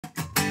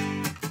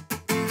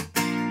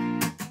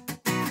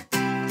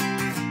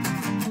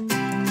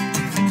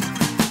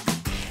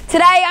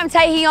Today I'm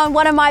taking on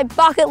one of my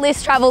bucket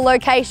list travel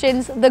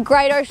locations, the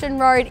Great Ocean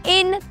Road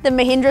in the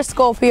Mahindra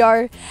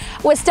Scorpio.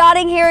 We're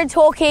starting here in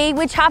Torquay,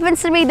 which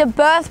happens to be the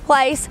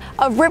birthplace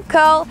of Rip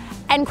Curl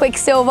and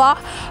Quicksilver,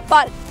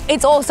 but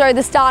it's also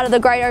the start of the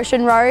Great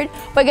Ocean Road.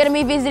 We're going to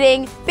be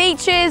visiting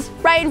beaches,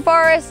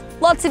 rainforests,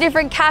 lots of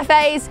different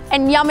cafes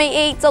and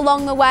yummy eats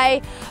along the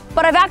way.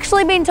 But I've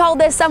actually been told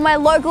there's somewhere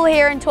local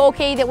here in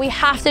Torquay that we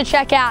have to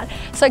check out.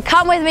 So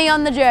come with me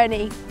on the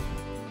journey.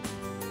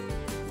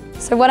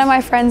 So one of my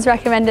friends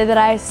recommended that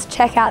I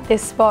check out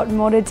this spot,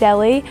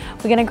 Mortadeli.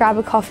 We're gonna grab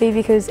a coffee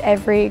because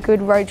every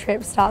good road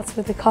trip starts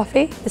with a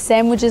coffee. The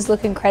sandwiches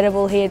look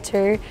incredible here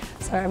too,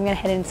 so I'm gonna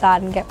head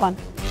inside and get one.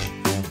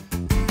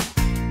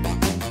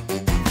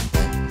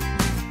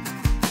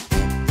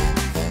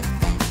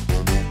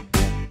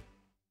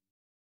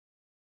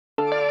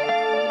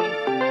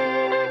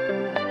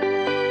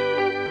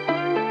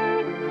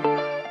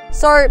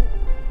 So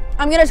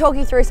I'm going to talk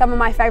you through some of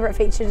my favourite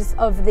features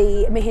of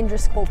the Mahindra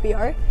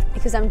Scorpio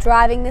because I'm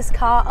driving this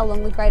car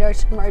along the Great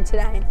Ocean Road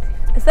today.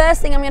 The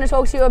first thing I'm going to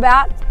talk to you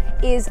about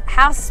is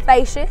how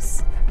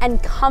spacious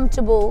and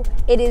comfortable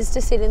it is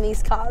to sit in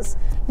these cars.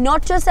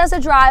 Not just as a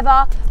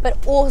driver,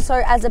 but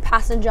also as a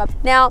passenger.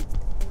 Now,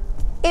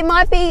 it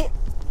might be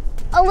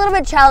a little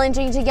bit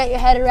challenging to get your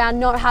head around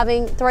not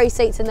having 3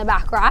 seats in the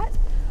back, right?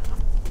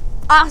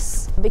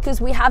 Us,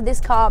 because we have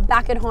this car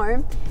back at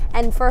home,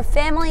 and for a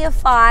family of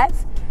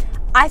 5,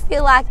 I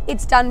feel like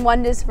it's done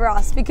wonders for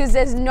us because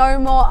there's no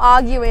more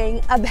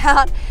arguing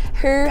about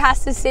who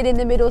has to sit in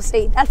the middle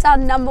seat. That's our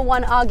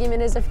 #1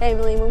 argument as a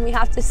family when we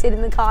have to sit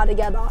in the car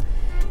together.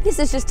 This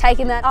is just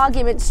taking that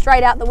argument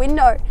straight out the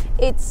window.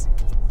 It's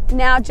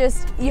now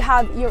just you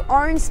have your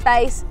own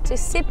space to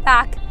sit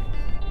back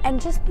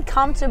and just be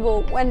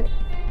comfortable when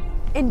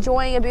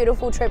enjoying a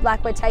beautiful trip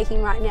like we're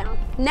taking right now.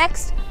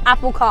 Next,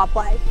 Apple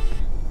CarPlay.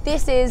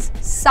 This is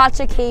such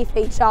a key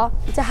feature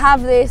to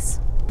have this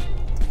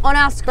on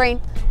our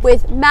screen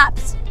with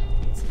maps,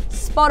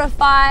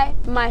 Spotify,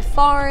 my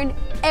phone,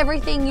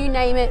 everything you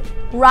name it,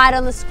 right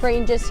on the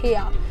screen just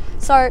here.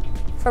 So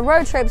for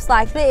road trips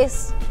like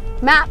this,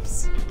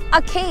 maps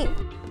are key.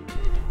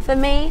 For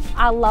me,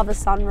 I love a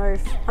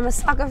sunroof. I'm a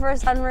sucker for a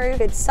sunroof.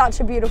 It's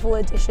such a beautiful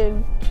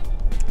addition.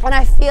 And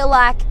I feel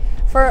like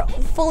for a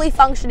fully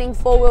functioning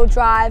 4-wheel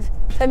drive,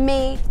 for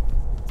me,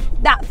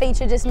 that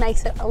feature just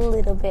makes it a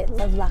little bit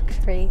of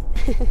luxury.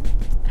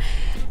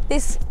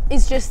 This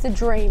is just the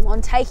dream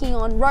on taking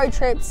on road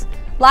trips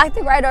like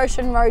the Great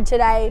Ocean Road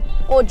today,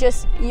 or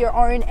just your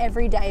own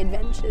everyday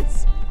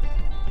adventures.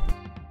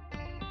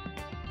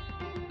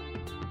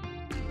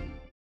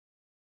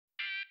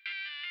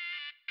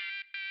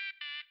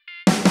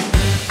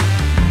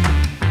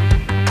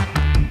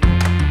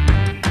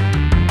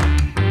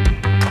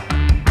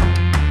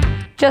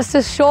 Just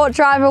a short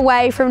drive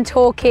away from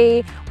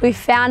Torquay, we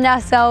found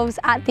ourselves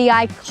at the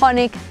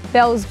iconic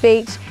Bells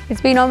Beach.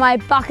 It's been on my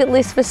bucket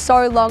list for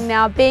so long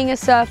now. Being a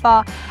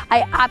surfer,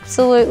 I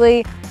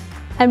absolutely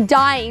am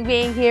dying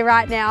being here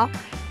right now.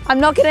 I'm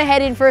not gonna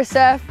head in for a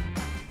surf,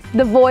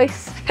 the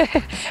voice,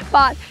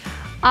 but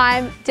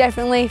I'm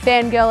definitely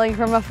fangirling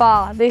from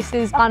afar. This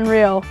is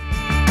unreal.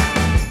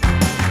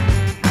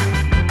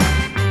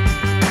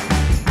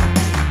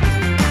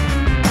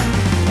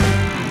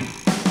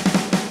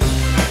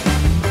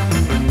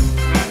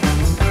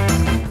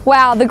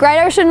 Wow, the Great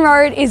Ocean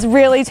Road is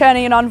really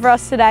turning it on for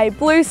us today.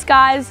 Blue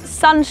skies,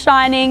 sun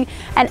shining,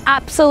 and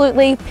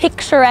absolutely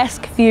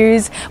picturesque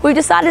views. We've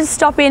decided to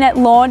stop in at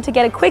Lawn to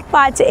get a quick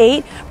bite to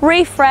eat,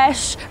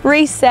 refresh,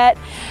 reset.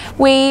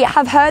 We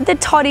have heard that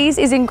Toddy's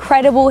is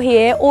incredible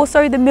here,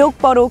 also the Milk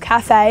Bottle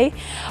Cafe.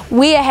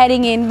 We are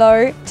heading in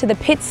though to the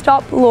Pit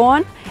Stop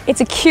Lawn.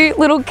 It's a cute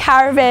little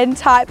caravan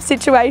type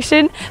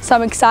situation, so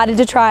I'm excited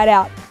to try it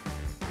out.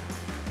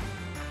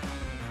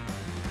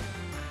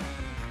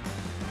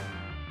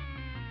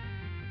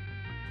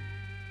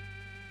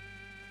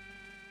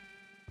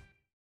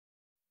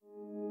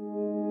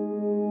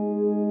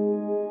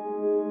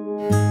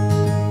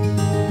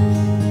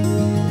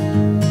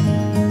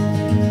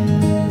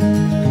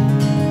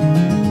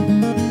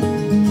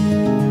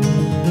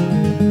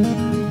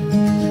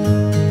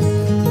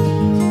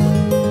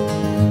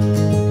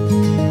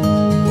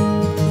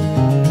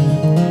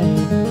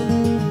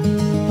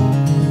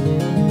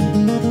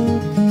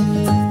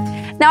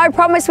 Now I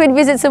promised we'd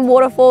visit some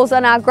waterfalls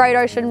on our Great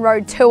Ocean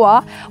Road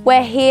tour.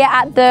 We're here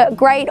at the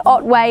Great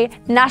Otway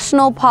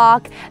National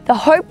Park, the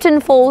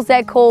Hopetoun Falls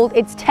they're called.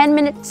 It's 10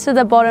 minutes to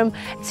the bottom.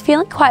 It's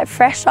feeling quite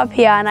fresh up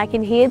here and I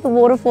can hear the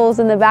waterfalls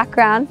in the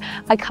background.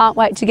 I can't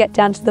wait to get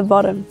down to the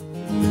bottom.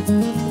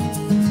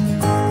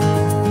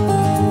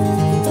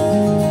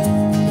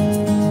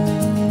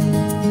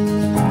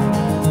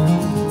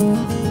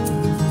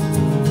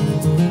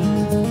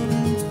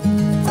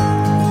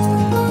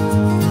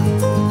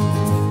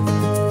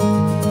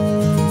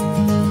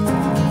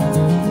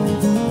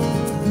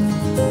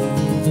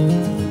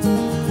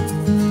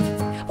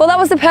 Well, that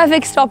was the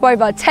perfect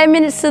stopover. 10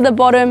 minutes to the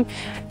bottom,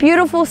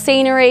 beautiful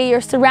scenery, you're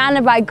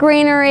surrounded by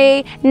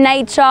greenery,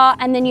 nature,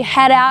 and then you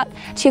head out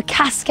to your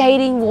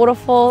cascading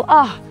waterfall.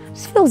 Oh,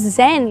 just feels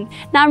zen.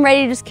 Now I'm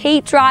ready to just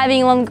keep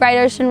driving along the Great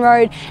Ocean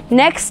Road.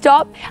 Next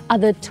stop are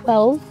the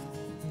 12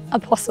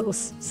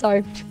 apostles.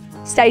 So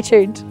stay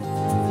tuned.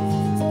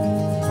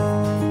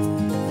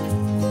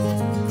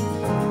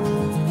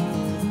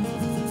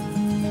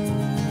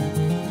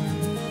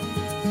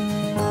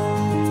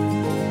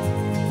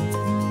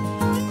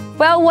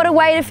 Well, what a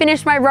way to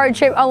finish my road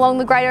trip along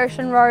the Great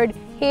Ocean Road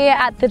here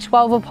at the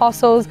 12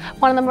 Apostles,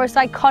 one of the most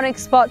iconic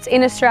spots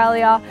in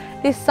Australia.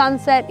 This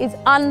sunset is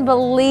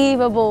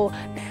unbelievable.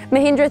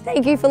 Mahindra,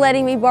 thank you for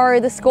letting me borrow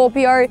the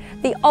Scorpio,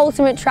 the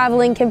ultimate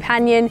traveling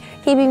companion,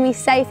 keeping me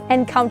safe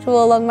and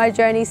comfortable along my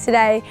journeys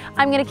today.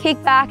 I'm going to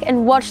kick back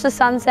and watch the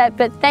sunset,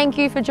 but thank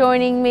you for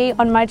joining me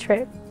on my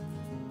trip.